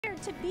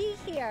to be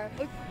here.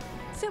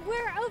 So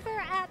we're over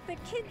at the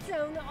Kids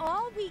Zone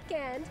all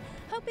weekend,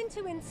 hoping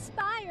to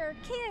inspire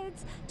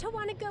kids to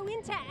want to go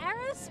into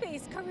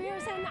aerospace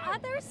careers and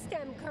other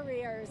STEM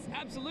careers.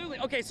 Absolutely.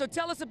 Okay, so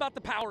tell us about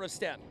the power of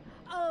STEM.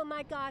 Oh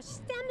my gosh,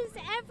 STEM is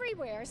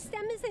everywhere.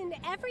 STEM is in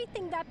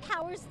everything that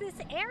powers this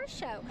air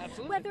show.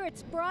 Absolutely. Whether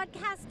it's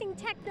broadcasting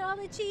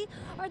technology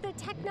or the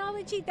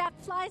technology that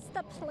flies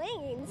the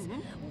planes,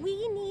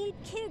 we need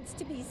kids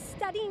to be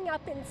studying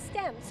up in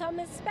STEM. So I'm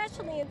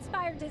especially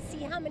inspired to see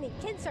how many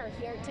kids are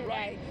here today.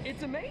 Right.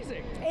 It's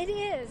amazing. It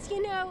is.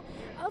 You know,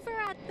 over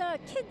at the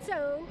Kids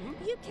Zone,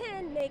 you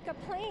can make a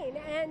plane.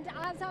 And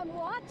as I'm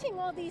watching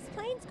all these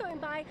planes going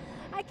by,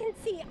 I can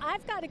see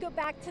I've got to go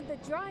back to the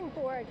drawing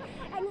board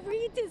and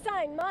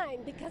redesign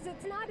mine because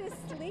it's not as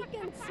sleek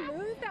and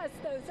smooth as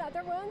those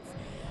other ones.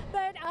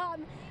 But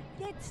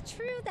it's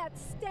true that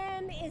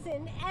STEM is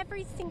in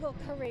every single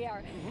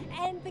career,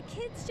 and the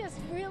kids just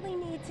really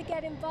need to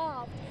get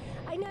involved.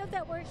 I know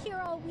that we're here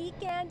all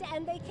weekend,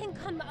 and they can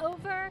come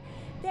over.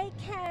 They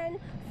can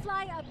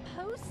fly a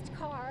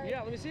postcard.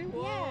 Yeah, let me see.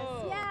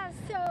 Whoa. Yes,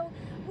 so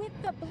with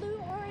the Blue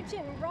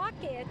Origin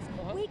rockets,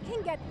 we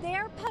can get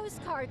their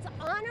postcards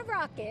on a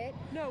rocket.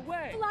 No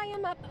way. Fly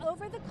them up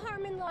over the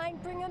Kármán line,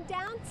 bring them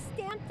down,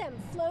 stamp them,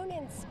 flown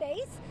in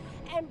space,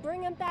 and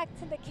bring them back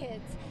to the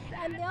kids.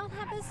 And they'll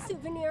have a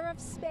souvenir of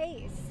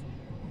space.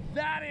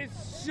 That is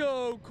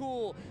so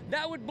cool.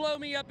 That would blow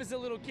me up as a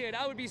little kid.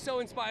 I would be so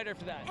inspired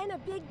after that. And a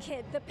big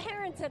kid. The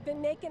parents have been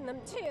making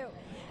them too.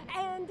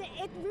 And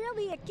it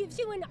gives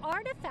you an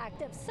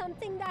artifact of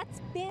something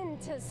that's been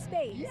to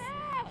space. Yeah!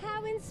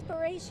 How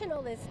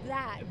inspirational is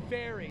that?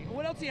 Very.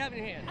 What else do you have in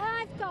your hand?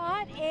 I've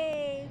got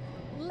a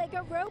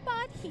Lego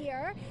robot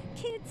here.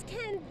 Kids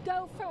can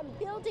go from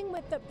building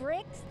with the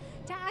bricks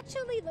to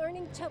actually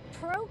learning to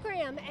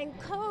program and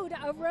code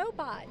a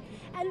robot.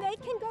 And they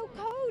can go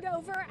code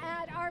over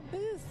at our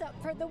booth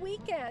for the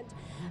weekend.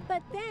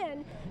 But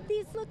then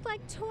these look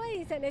like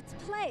toys and it's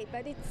play,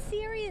 but it's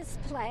serious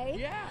play.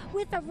 Yeah.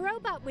 With a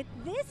robot, with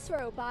this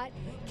robot,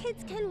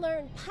 kids can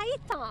learn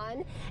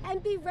Python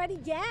and be ready,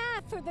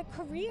 for the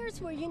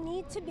careers where you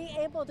need to be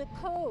able to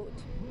code.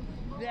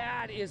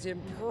 That is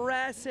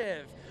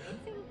impressive.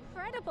 It's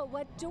incredible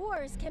what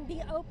doors can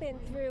be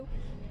opened through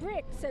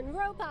bricks and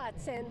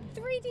robots and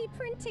 3D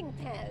printing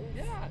pens.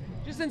 Yeah,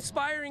 just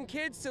inspiring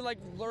kids to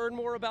learn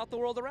more about the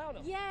world around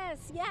them.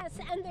 Yes,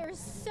 and there's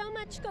so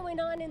much going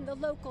on in the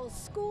local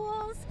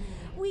schools.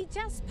 We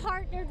just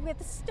partnered with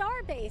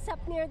Starbase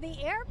up near the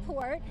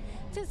airport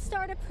to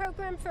start a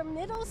program for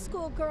middle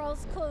school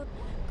girls called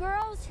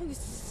Girls Who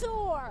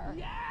Soar.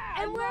 Yeah,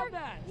 I love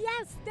that.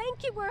 Yes,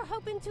 thank you. We're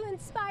hoping to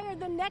inspire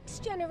the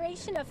next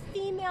generation of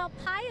female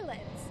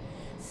pilots.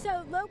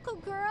 So local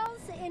girls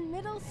in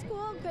middle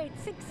school, grade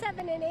 6,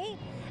 7, and 8,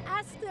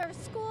 ask their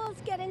schools,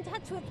 get in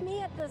touch with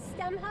me at the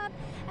STEM Hub,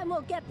 and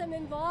we'll get them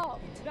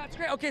involved. That's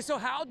great. Okay, so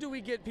how do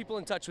we get people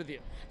in touch with you?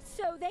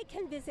 So they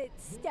can visit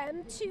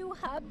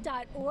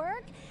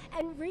stem2hub.org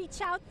and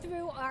reach out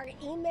through our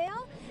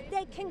email.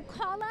 They can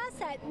call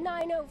us at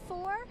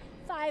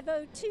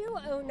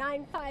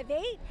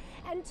 904-502-0958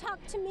 and talk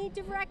to me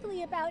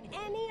directly about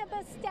any of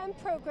the STEM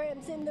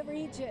programs in the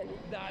region.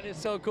 That is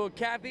so cool.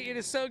 Kathy, it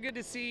is so good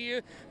to see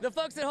you. The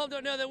folks at home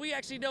don't know that we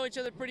actually know each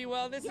other pretty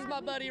well. This is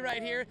my buddy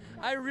right here.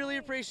 I really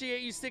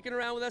appreciate you sticking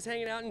around with us,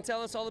 hanging out, and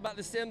telling us all about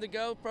the STEM to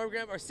Go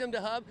program, or STEM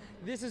to Hub.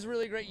 This is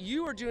really great.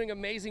 You are doing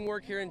amazing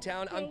work here in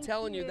town. I'm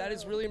telling you, that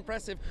is really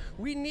impressive.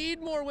 We need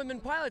more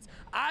women pilots.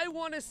 I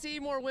want to see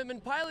more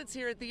women pilots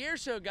here at the air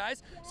show,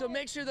 guys. So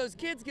make sure those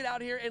kids get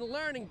out here and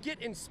learn and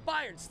get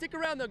inspired. Stick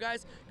around though,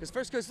 guys, because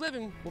First Coast Living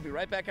will be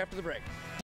right back after the break.